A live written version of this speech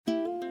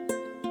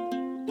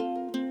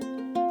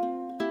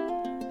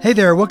Hey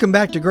there, welcome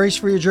back to Grace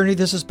for Your Journey.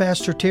 This is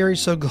Pastor Terry.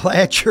 So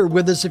glad you're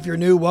with us. If you're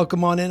new,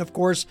 welcome on in. Of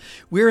course,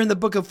 we're in the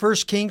book of 1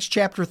 Kings,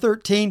 chapter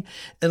 13.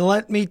 And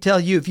let me tell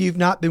you, if you've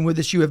not been with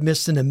us, you have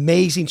missed an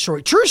amazing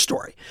story. True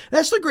story.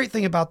 That's the great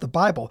thing about the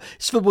Bible.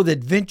 It's filled with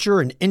adventure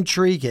and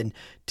intrigue and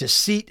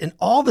deceit and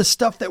all the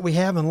stuff that we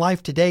have in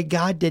life today.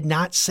 God did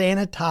not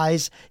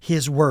sanitize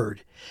His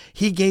word.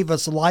 He gave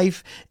us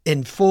life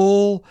in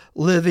full,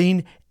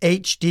 living,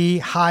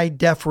 HD,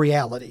 high-def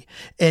reality.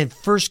 And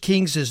 1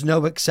 Kings is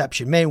no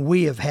exception. Man,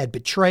 we have had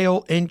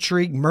betrayal,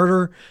 intrigue,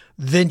 murder,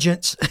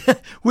 vengeance.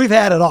 We've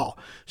had it all.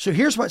 So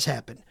here's what's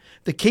happened.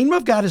 The kingdom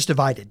of God is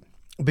divided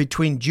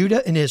between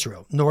Judah and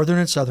Israel, northern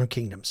and southern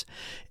kingdoms.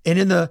 And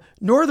in the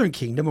northern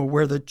kingdom, or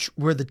where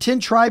the 10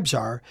 tribes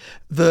are,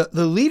 the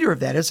leader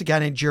of that is a guy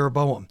named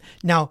Jeroboam.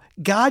 Now,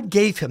 God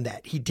gave him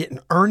that. He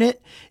didn't earn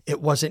it.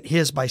 It wasn't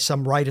his by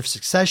some right of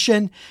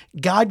succession.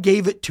 God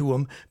gave it to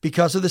him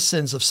because of the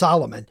sins of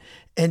Solomon.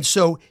 And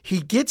so he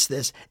gets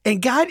this,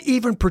 and God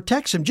even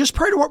protects him. Just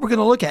prior to what we're going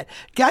to look at,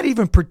 God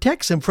even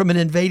protects him from an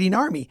invading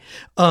army.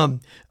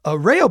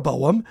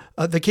 Rehoboam,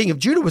 the king of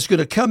Judah, was going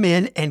to come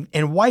in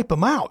and wipe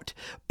him out,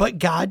 but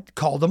God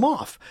called him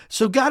off.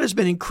 So God has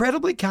been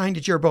incredibly kind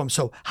to Jeroboam.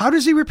 So how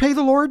does he repay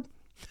the Lord?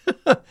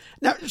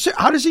 Now, so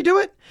how does he do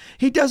it?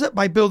 He does it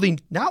by building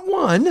not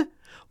one,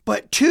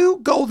 but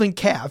 2 golden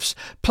calves,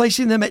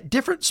 placing them at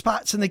different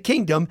spots in the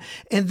kingdom,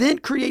 and then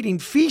creating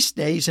feast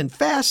days and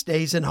fast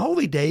days and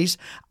holy days,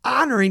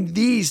 honoring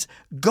these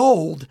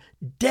gold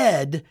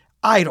dead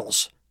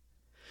idols.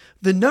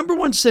 The number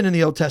one sin in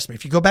the Old Testament,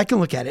 if you go back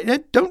and look at it,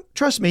 and don't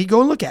trust me,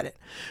 go and look at it.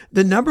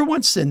 The number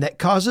one sin that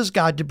causes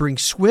God to bring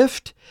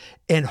swift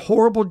and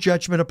horrible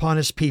judgment upon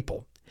His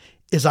people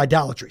is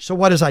idolatry. So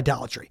what is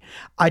idolatry?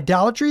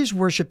 Idolatry is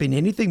worshiping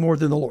anything more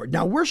than the Lord.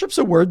 Now, worship's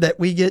a word that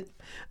we get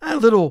a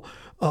little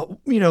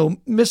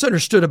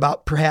misunderstood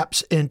about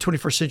perhaps in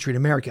 21st century in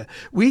America.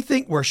 We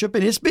think worship,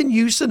 and it's been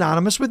used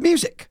synonymous with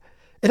music.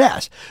 It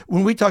has.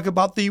 When we talk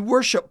about the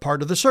worship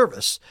part of the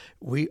service,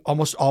 we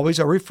almost always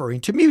are referring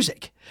to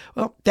music.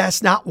 Well,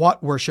 that's not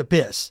what worship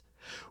is.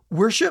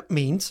 Worship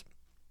means,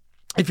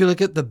 if you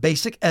look at the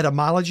basic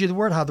etymology of the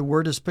word, how the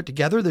word is put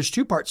together, there's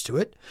 2 parts to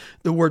it.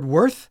 The word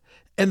worth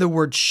and the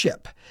word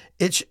ship.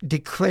 It's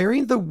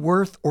declaring the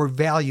worth or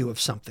value of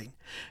something.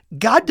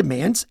 God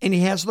demands, and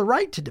He has the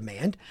right to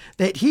demand,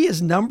 that He is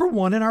number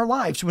one in our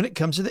lives when it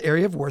comes to the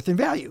area of worth and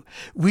value.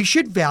 We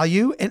should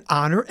value and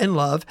honor and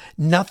love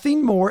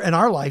nothing more in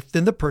our life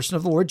than the person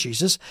of the Lord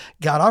Jesus,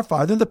 God our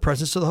Father, and the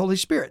presence of the Holy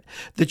Spirit.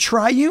 The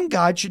triune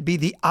God should be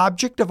the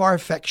object of our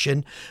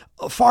affection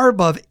far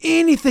above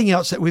anything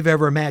else that we've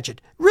ever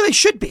imagined. It really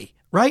should be,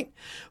 right?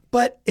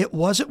 But it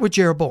wasn't with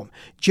Jeroboam.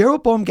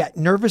 Jeroboam got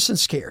nervous and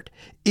scared.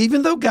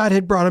 Even though God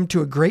had brought him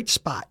to a great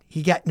spot,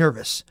 he got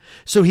nervous.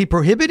 So he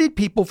prohibited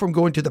people from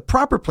going to the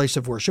proper place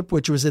of worship,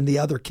 which was in the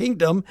other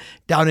kingdom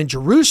down in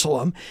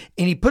Jerusalem.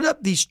 And he put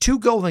up these 2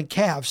 golden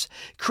calves,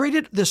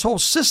 created this whole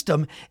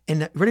system.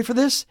 And ready for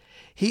this?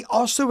 He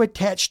also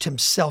attached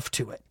himself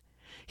to it.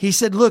 He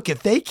said, look,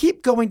 if they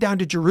keep going down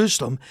to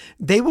Jerusalem,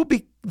 they will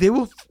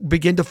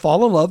begin to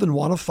fall in love and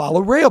want to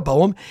follow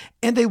Rehoboam,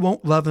 and they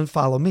won't love and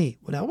follow me.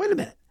 Well, now, wait a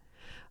minute.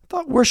 I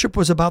thought worship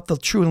was about the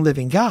true and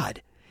living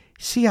God.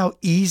 See how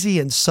easy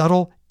and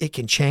subtle it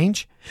can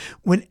change?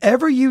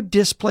 Whenever you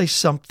displace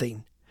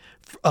something,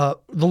 the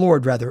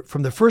Lord rather,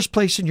 from the first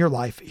place in your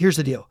life, here's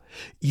the deal.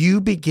 You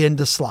begin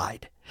to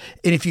slide.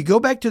 And if you go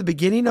back to the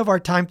beginning of our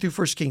time through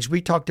 1 Kings, we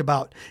talked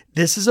about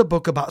this is a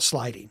book about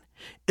sliding.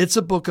 It's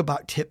a book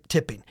about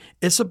tipping.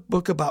 It's a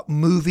book about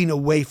moving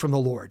away from the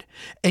Lord.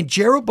 And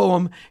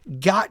Jeroboam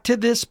got to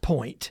this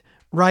point,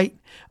 right,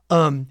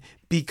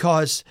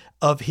 because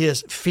of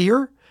his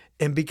fear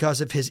and because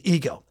of his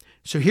ego.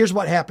 So here's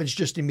what happens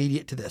just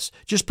immediate to this.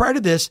 Just prior to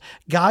this,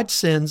 God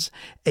sends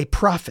a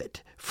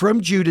prophet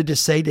from Judah to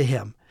say to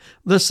him,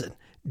 listen,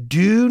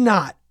 do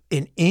not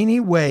in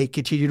any way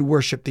continue to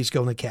worship these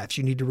golden calves.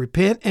 You need to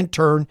repent and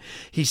turn.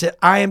 He said,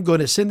 I am going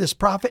to send this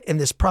prophet, and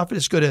this prophet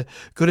is going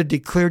to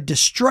declare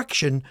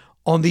destruction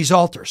on these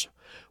altars.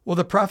 Well,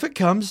 the prophet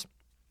comes.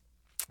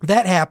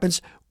 That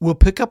happens. We'll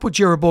pick up with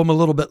Jeroboam a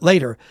little bit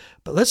later,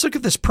 but let's look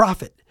at this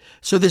prophet.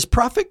 So this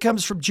prophet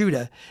comes from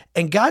Judah,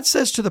 and God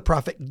says to the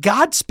prophet,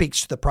 God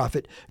speaks to the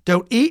prophet,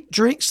 don't eat,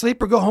 drink,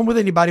 sleep, or go home with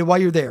anybody while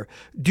you're there.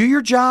 Do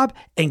your job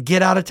and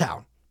get out of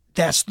town.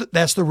 That's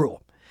the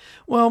rule.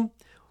 Well,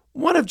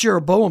 one of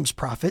Jeroboam's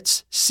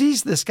prophets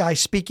sees this guy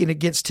speaking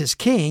against his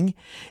king,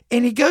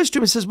 and he goes to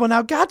him and says, well,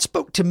 now God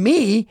spoke to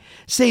me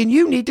saying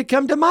you need to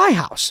come to my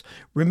house.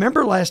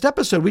 Remember last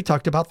episode, we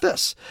talked about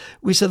this.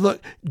 We said,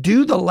 look,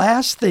 do the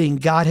last thing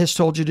God has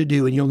told you to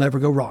do, and you'll never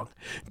go wrong.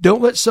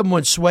 Don't let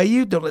someone sway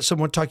you. Don't let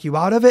someone talk you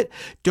out of it.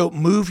 Don't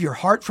move your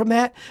heart from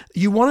that.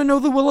 You want to know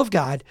the will of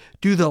God,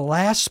 do the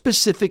last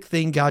specific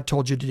thing God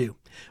told you to do.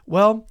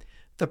 Well,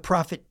 the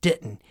prophet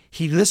didn't.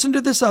 He listened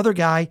to this other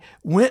guy,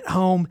 went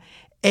home,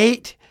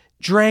 ate,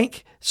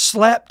 drank,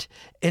 slept.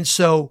 And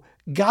so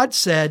God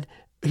said,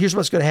 here's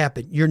what's going to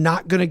happen. You're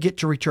not going to get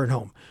to return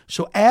home.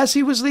 So as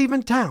he was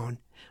leaving town,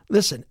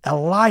 listen, a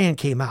lion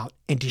came out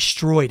and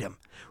destroyed him,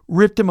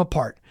 ripped him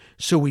apart.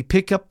 So we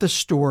pick up the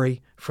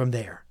story from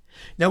there.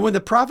 Now, when the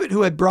prophet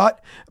who had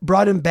brought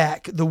him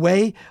back, the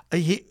way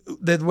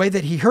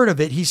that he heard of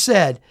it, he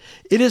said,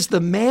 "It is the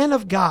man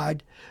of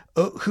God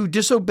who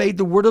disobeyed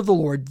the word of the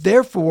Lord.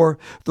 Therefore,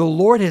 the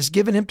Lord has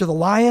given him to the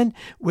lion,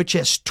 which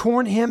has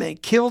torn him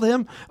and killed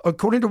him,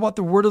 according to what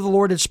the word of the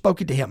Lord had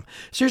spoken to him."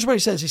 So here's what he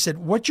says. He said,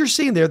 what you're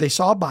seeing there, they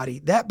saw a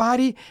body. That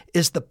body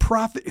is the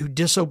prophet who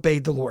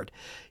disobeyed the Lord.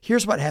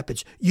 Here's what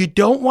happens. You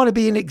don't want to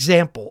be an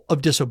example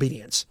of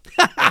disobedience.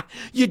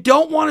 You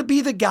don't want to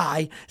be the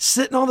guy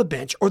sitting on the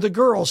bench or the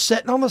girl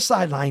sitting on the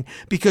sideline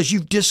because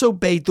you've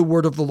disobeyed the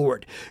word of the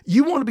Lord.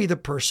 You want to be the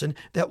person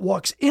that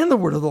walks in the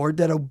word of the Lord,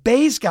 that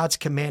obeys God's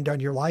command on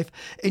your life,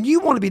 and you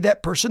want to be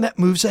that person that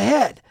moves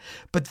ahead.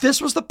 But this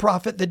was the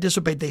prophet that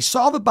disobeyed. They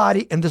saw the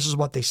body, and this is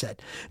what they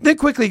said. Then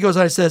quickly he goes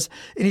on and says,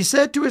 and he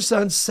said to his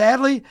sons,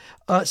 saddle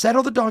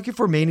the donkey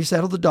for me. And he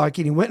saddled the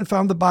donkey, and he went and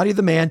found the body of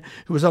the man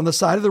who was on the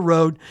side of the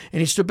road, and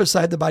he stood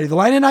beside the body. The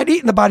lion had not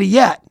eaten the body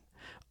yet,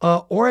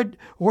 or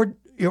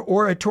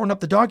had torn up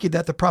the donkey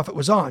that the prophet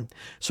was on.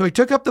 So he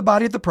took up the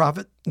body of the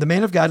prophet, the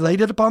man of God,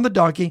 laid it upon the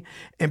donkey,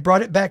 and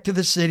brought it back to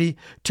the city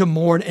to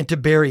mourn and to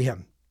bury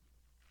him.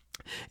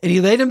 And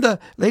he laid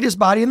his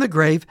body in the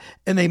grave,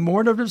 and they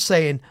mourned over him,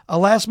 saying,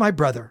 "Alas, my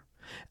brother."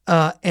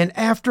 And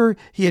after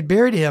he had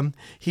buried him,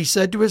 he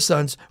said to his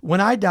sons, "When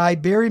I die,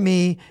 bury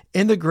me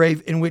in the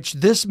grave in which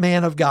this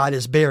man of God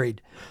is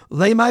buried.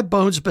 Lay my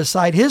bones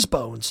beside his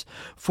bones."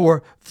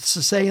 For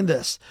saying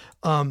this,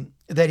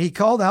 that he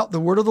called out the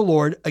word of the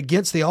Lord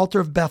against the altar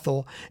of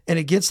Bethel and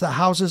against the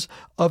houses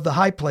of the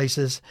high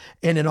places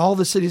and in all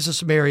the cities of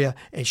Samaria.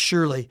 And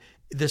surely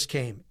this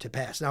came to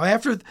pass. Now,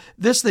 after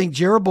this thing,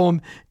 Jeroboam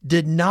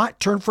did not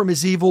turn from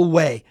his evil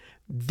way.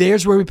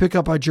 There's where we pick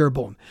up on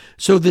Jeroboam.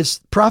 So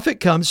this prophet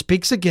comes,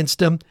 speaks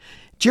against him.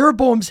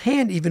 Jeroboam's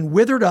hand even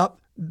withered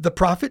up. The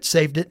prophet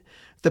saved it.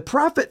 The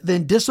prophet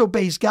then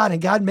disobeys God, and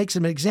God makes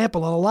him an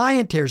example, and a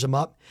lion tears him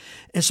up.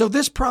 And so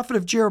this prophet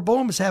of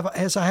Jeroboam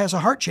has a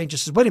heart change. He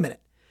says, wait a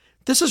minute,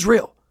 this is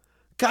real.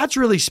 God's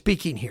really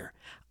speaking here.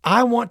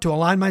 I want to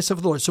align myself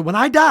with the Lord. So when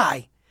I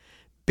die,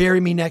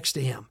 bury me next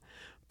to him.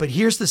 But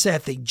here's the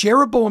sad thing.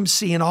 Jeroboam,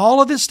 seeing all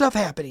of this stuff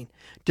happening,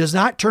 does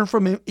not turn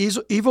from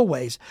evil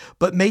ways,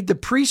 but made the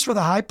priests for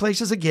the high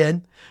places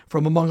again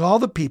from among all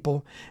the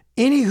people.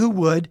 Any who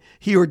would,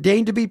 he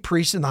ordained to be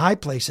priests in the high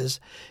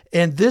places.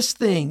 And this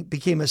thing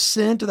became a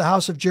sin to the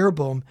house of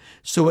Jeroboam.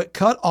 So it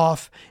cut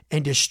off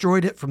and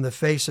destroyed it from the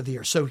face of the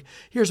earth. So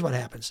here's what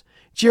happens.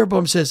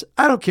 Jeroboam says,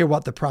 I don't care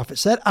what the prophet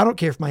said. I don't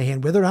care if my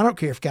hand withered. I don't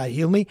care if God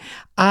healed me.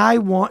 I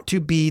want to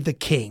be the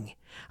king.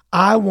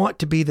 I want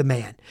to be the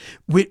man.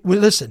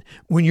 Listen,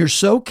 when you're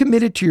so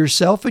committed to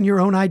yourself and your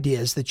own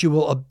ideas that you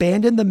will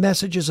abandon the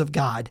messages of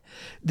God,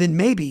 then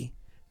maybe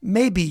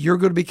you're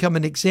going to become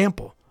an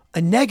example,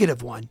 a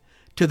negative one,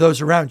 to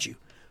those around you.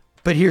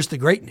 But here's the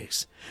great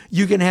news.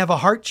 You can have a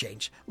heart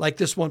change like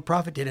this one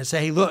prophet did and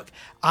say, hey, look,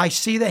 I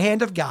see the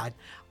hand of God.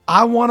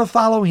 I want to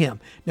follow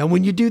him. Now,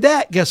 when you do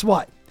that, guess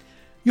what?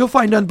 You'll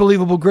find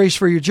unbelievable grace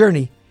for your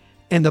journey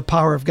and the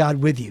power of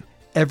God with you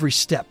every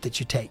step that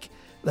you take.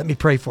 Let me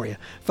pray for you.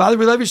 Father,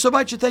 we love you so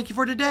much and thank you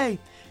for today.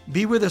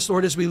 Be with us,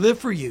 Lord, as we live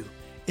for you.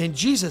 In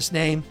Jesus'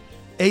 name,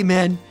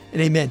 amen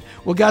and amen.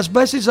 Well, God's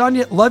blessings on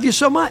you. Love you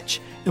so much.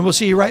 And we'll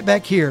see you right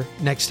back here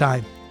next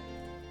time.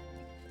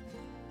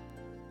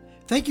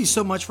 Thank you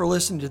so much for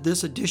listening to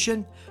this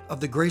edition of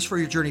the Grace for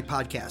Your Journey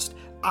podcast.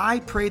 I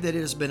pray that it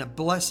has been a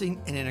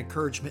blessing and an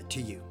encouragement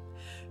to you.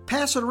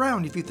 Pass it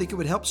around if you think it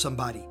would help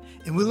somebody.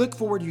 And we look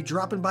forward to you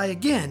dropping by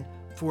again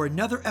for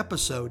another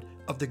episode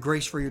of the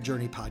Grace for Your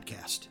Journey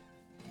podcast.